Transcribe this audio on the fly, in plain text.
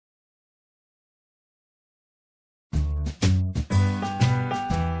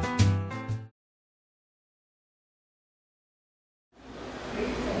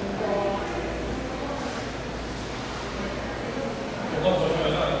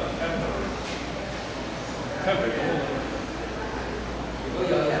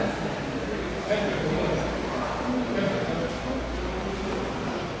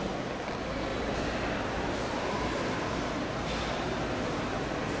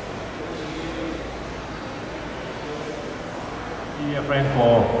Dear friend,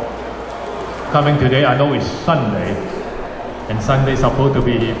 for coming today. I know it's Sunday, and Sunday is supposed to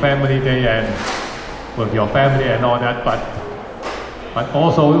be family day and with your family and all that, but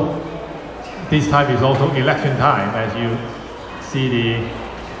also this time is also election time. As you see, the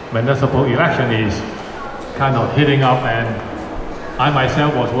municipal election is kind of heating up, and I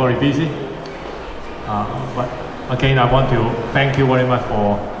myself was very busy. But again, I want to thank you very much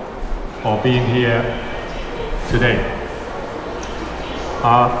for being here today.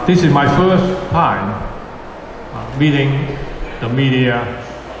 This is my first time meeting the media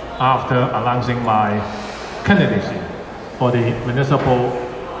after announcing my candidacy for the municipal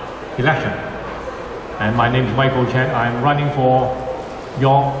election. And my name is Michael Chen. I'm running for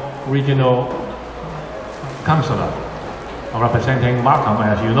York Regional Councillor, representing Markham.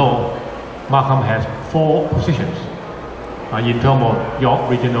 As you know, Markham has 4 positions in terms of York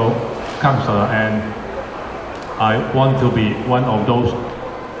Regional Councillor, and I want to be one of those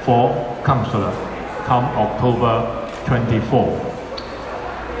 4 councillors come October 24.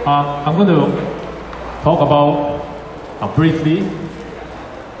 I'm going to talk about briefly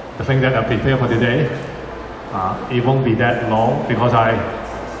the thing that I prepared for today. It won't be that long because I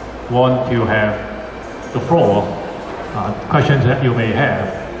want to have the floor. Questions that you may have,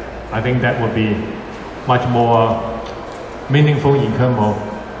 I think that would be much more meaningful in terms of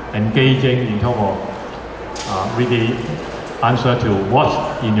engaging, in terms of really answer to what's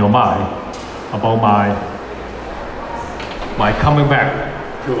in your mind about my coming back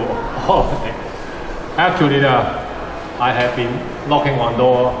to politics. Actually, I have been knocking on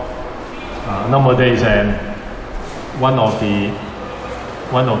door a number of days, and one of the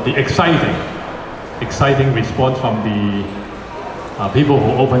exciting response from the people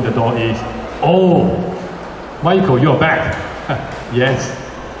who opened the door is, "Oh, Michael, you're back." Yes,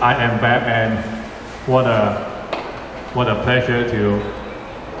 I am back, and what a pleasure to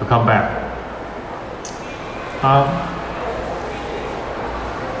come back.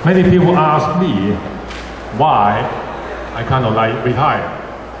 Many people ask me why I kind of like retire.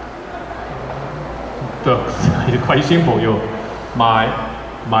 It's quite simple. My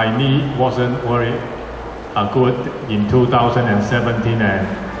knee wasn't very good in 2017 and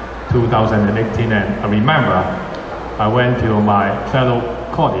 2018, and I remember I went to my fellow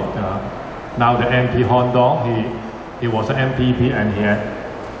colleague, now the MP Hon Dong. He was an MPP, and he had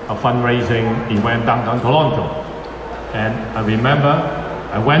a fundraising event downtown Toronto. And I remember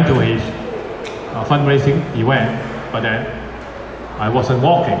I went to his fundraising event, but then I wasn't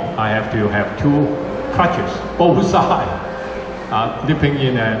walking. I have to have 2 crutches, both sides, dipping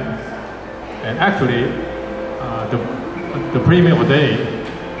in, and actually the premier of the day,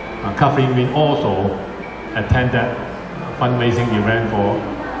 Catherine Min, also attended a fundraising event for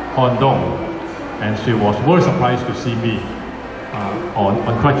Hon Dong, and she was very surprised to see me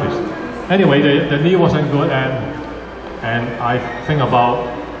on crutches. Anyway, the knee wasn't good, and I think about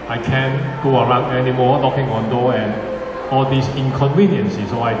I can't go around anymore knocking on door and all these inconveniences,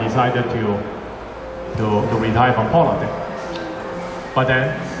 so I decided to retire from politics. But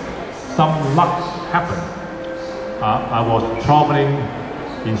then some luck happened. I was traveling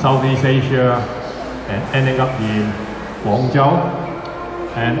in Southeast Asia and ending up in Guangzhou,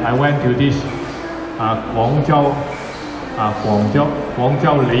 and I went to this 廣州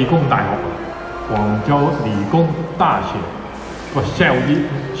理工大學，廣州理工大學個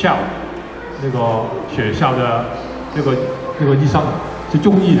校那個學校的那個醫生是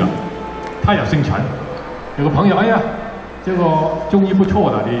中醫的，他也姓陳。有個朋友，哎呀，這個中醫不錯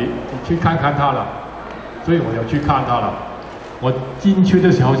的，你去看看他了，所以我就去看他了。我進去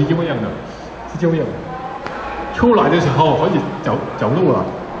的時候是這麼樣的，是這麼樣，出來的時候可以走路了，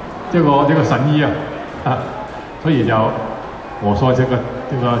這個神醫啊。所以就我說這個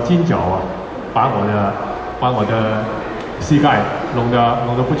金角啊，把我的膝蓋弄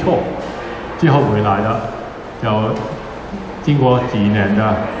得不錯，之後回來了，就經過幾年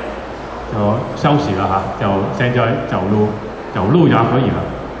的就休息了哈，就現在走路也可以了。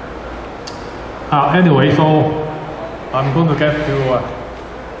Anyway, so I'm going to get to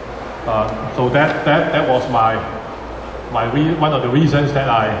so that was my one of the reasons that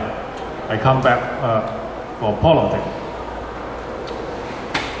I come back for politics.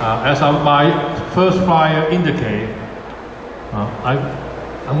 As my first flyer indicate, I'm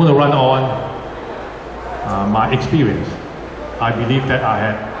going to run on my experience. I believe that I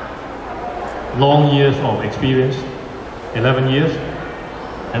had long years of experience, 11 years,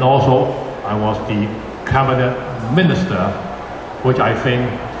 and also I was the cabinet minister, which I think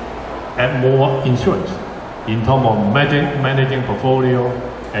had more influence in terms of managing portfolio,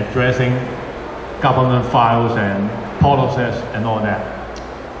 addressing government files, and policies and all that.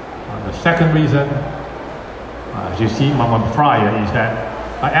 The second reason, as you see, my prior is that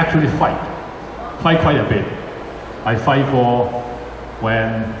I actually fight quite a bit. I fight for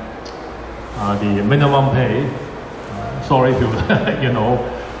when the minimum pay, sorry to you know,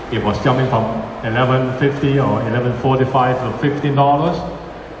 it was jumping from $11.50 or $11.45 to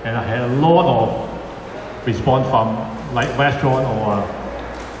 $15, and I had a lot of response from like restaurant or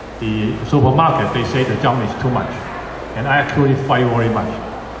the supermarket. They say the jump is too much, and I actually fight very much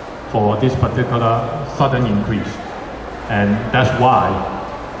for this particular sudden increase, and that's why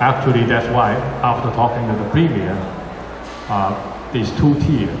after talking to the Premier, these two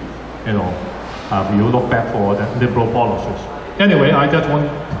tiers, you know, we will look back for the liberal policies. Anyway, I just want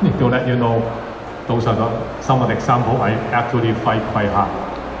to let you know those are some of the examples I actually fight quite hard.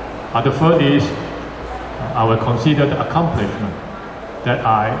 The third is I will consider the accomplishment that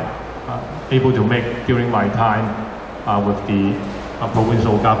I able to make during my time with the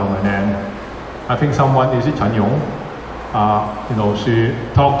provincial government. And I think someone, is it Chen Yong? You know, she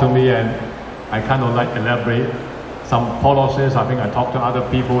talked to me and I kind of like elaborate some policies. I think I talked to other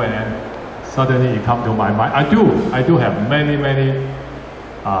people and suddenly it come to my mind. I do have many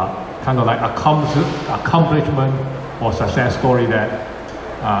kind of like accomplishment or success story that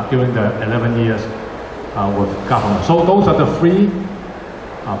during the 11 years with government. So those are the three,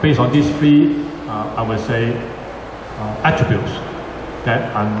 based on these three, I would say attributes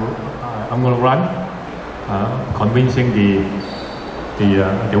that I'm going to run, convincing the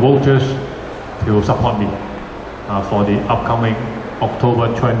voters to support me for the upcoming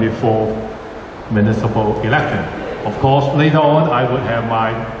October 24 municipal election. Of course, later on I would have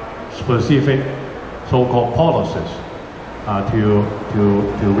my specific so-called policies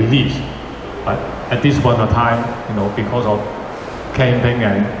to release. But at this point of time, you know, because of campaign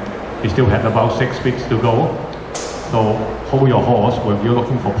and we still have about 6 weeks to go, so hold your horse when you're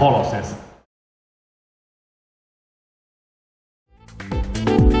looking for policies.